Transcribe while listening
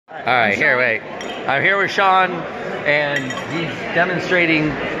All right, here, wait. I'm here with Sean, and he's demonstrating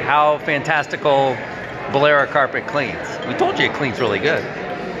how fantastical Bellera carpet cleans. We told you it cleans really good.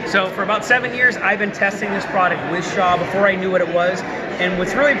 So for about 7 years, I've been testing this product with Shaw before I knew what it was. And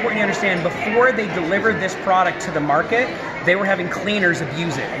what's really important to understand, before they delivered this product to the market, they were having cleaners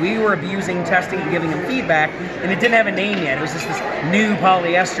abuse it. We were abusing, testing, and giving them feedback, and it didn't have a name yet. It was just this new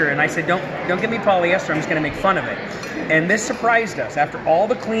polyester, and I said, don't give me polyester, I'm just gonna make fun of it. And this surprised us. After all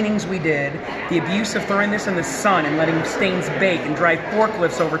the cleanings we did, the abuse of throwing this in the sun and letting stains bake and drive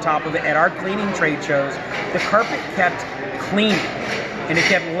forklifts over top of it at our cleaning trade shows, the carpet kept cleaning. And it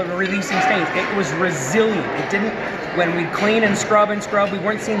kept releasing stains. It was resilient. It didn't, when we clean and scrub, we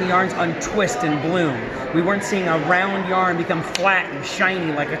weren't seeing the yarns untwist and bloom. We weren't seeing a round yarn become flat and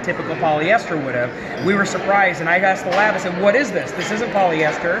shiny like a typical polyester would have. We were surprised, and I asked the lab, I said, what is this? This isn't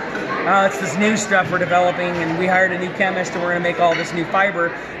polyester. It's this new stuff we're developing, and we hired a new chemist, and we're gonna make all this new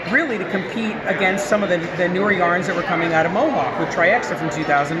fiber, really to compete against some of the newer yarns that were coming out of Mohawk with Triexta from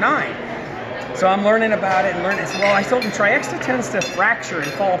 2009. So I'm learning about it and learning. Well, I told them Triexta tends to fracture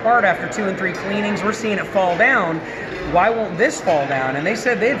and fall apart after 2 and 3 cleanings. We're seeing it fall down. Why won't this fall down? And they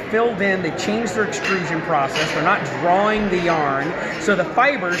said they had filled in, they changed their extrusion process. They're not drawing the yarn, so the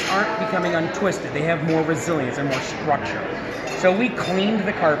fibers aren't becoming untwisted. They have more resilience and more structure. So we cleaned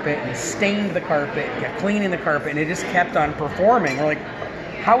the carpet and stained the carpet, kept cleaning the carpet, and it just kept on performing. We're like,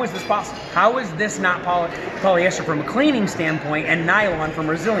 how is this possible? How is this not polyester from a cleaning standpoint and nylon from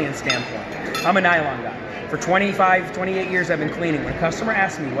a resilience standpoint? I'm a nylon guy. For 25, 28 years I've been cleaning. When a customer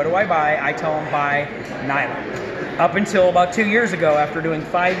asks me, what do I buy? I tell them buy nylon. Up until about 2 years ago, after doing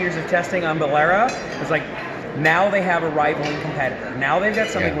 5 years of testing on Bellera, it's like, now they have a rivaling competitor. Now they've got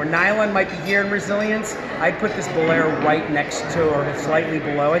something where nylon might be here in resilience. I'd put this Bellera right next to or slightly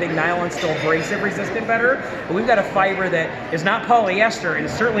below. I think nylon's still abrasive resistant better, but we've got a fiber that is not polyester and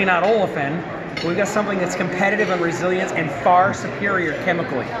certainly not olefin. We've got something that's competitive in resilience and far superior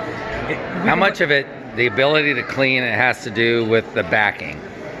chemically. How much of it, the ability to clean, it has to do with the backing?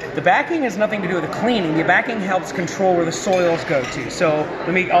 The backing has nothing to do with the cleaning. The backing helps control where the soils go to. So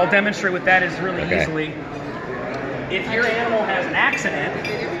I'll demonstrate what that is really easily. If your animal has an accident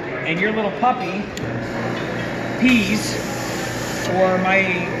and your little puppy pees, or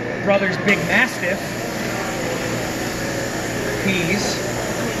my brother's big mastiff pees,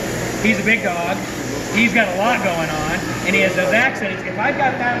 he's a big dog, he's got a lot going on, and he has those accidents. If I've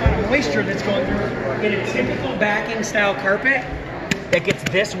got that amount of moisture that's going through in a typical backing style carpet that gets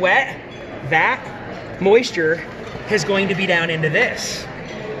this wet, that moisture is going to be down into this.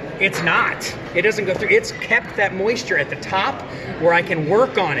 It's not. It doesn't go through. It's kept that moisture at the top where I can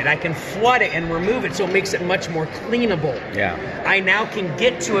work on it. I can flood it and remove it, so it makes it much more cleanable. Yeah. I now can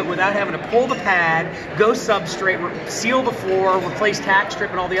get to it without having to pull the pad, go substrate, seal the floor, replace tack strip,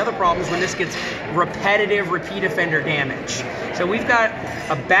 and all the other problems when this gets repetitive repeat offender damage. So we've got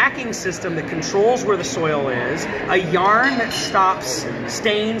a backing system that controls where the soil is, a yarn that stops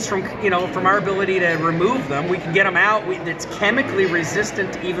stains from our ability to remove them. We can get them out. It's chemically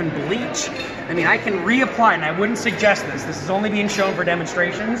resistant to even bleach. I mean, I can reapply, and I wouldn't suggest this. This is only being shown for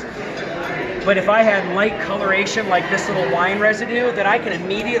demonstrations. But if I had light coloration like this little wine residue, that I can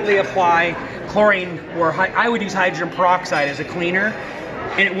immediately apply chlorine, or I would use hydrogen peroxide as a cleaner,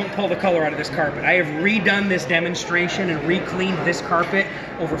 and it won't pull the color out of this carpet. I have redone this demonstration and re-cleaned this carpet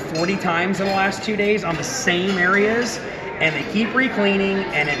over 40 times in the last 2 days on the same areas, and they keep re-cleaning,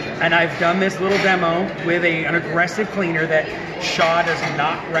 and I've done this little demo with an aggressive cleaner that Shaw does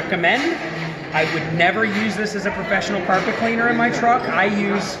not recommend. I would never use this as a professional carpet cleaner in my truck. I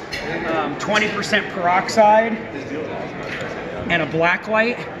use 20% peroxide and a black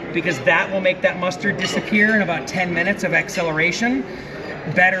light, because that will make that mustard disappear in about 10 minutes of acceleration,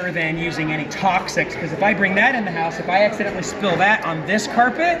 better than using any toxics. Because if I bring that in the house, if I accidentally spill that on this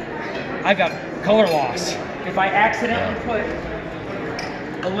carpet, I've got color loss. If I accidentally put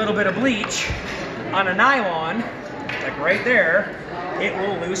a little bit of bleach on a nylon, like right there, it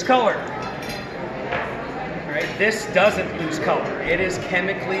will lose color. Right? This doesn't lose color. It is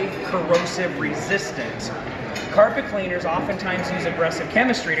chemically corrosive resistant. Carpet cleaners oftentimes use aggressive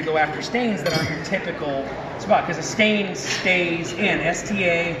chemistry to go after stains that aren't your typical spot, because a stain stays in,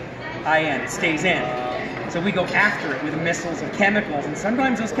 S-T-A-I-N, it stays in. So we go after it with missiles of chemicals, and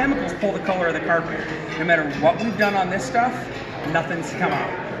sometimes those chemicals pull the color of the carpet. No matter what we've done on this stuff, nothing's come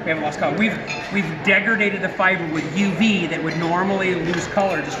out. We haven't lost color. We've degraded the fiber with UV that would normally lose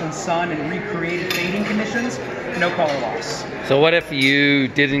color just from sun and recreated fading conditions. No color loss. So what if you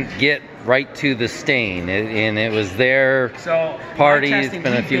didn't get right to the stain and it was there? So party, it's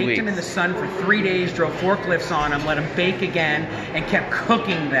been a few baked weeks. them in the sun for 3 days, drove forklifts on them, let them bake again, and kept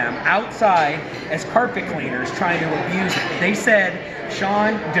cooking them outside as carpet cleaners, trying to abuse it. They said,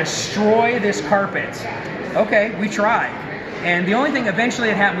 Sean, destroy this carpet. Okay, we tried. And the only thing eventually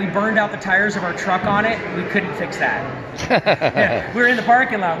it happened, we burned out the tires of our truck on it. We couldn't fix that. Yeah, we were in the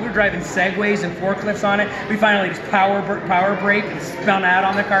parking lot. We were driving Segways and forklifts on it. We finally just power brake and spun out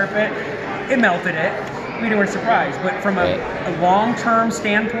on the carpet. It melted it. We weren't surprised. But from a long-term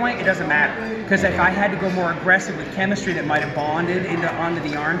standpoint, it doesn't matter. Because if I had to go more aggressive with chemistry that might have bonded onto the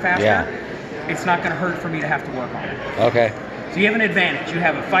yarn faster, it's not going to hurt for me to have to work on it. Okay. So you have an advantage. You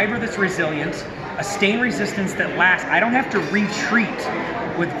have a fiber that's resilient, a stain resistance that lasts. I don't have to retreat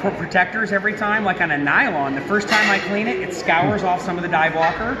with protectors every time, like on a nylon. The first time I clean it, it scours off some of the dye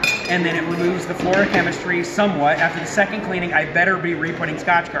blocker, and then it removes the fluorochemistry somewhat. After the second cleaning, I better be re-putting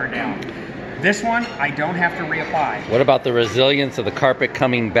Scotchgard down. This one, I don't have to reapply. What about the resilience of the carpet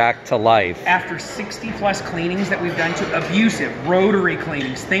coming back to life? After 60 plus cleanings that we've done to abusive, rotary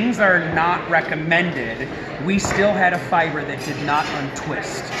cleanings, things that are not recommended, we still had a fiber that did not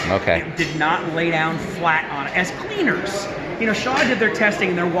untwist. Okay. It did not lay down flat on it. As cleaners, you know, Shaw did their testing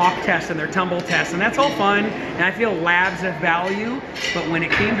and their walk test and their tumble test, and that's all fun, and I feel labs have value, but when it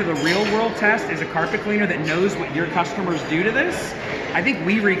came to the real world test as a carpet cleaner that knows what your customers do to this, I think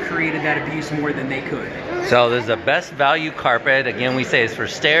we recreated that abuse more than they could. So there's a best value carpet. Again, we say it's for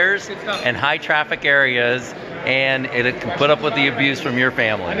stairs and high traffic areas, and it can put up with the abuse from your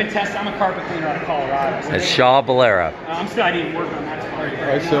family. I've been testing. I'm a carpet cleaner out of Colorado. So it's Shaw Bellera. I didn't work on that part.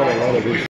 I sell a lot of these.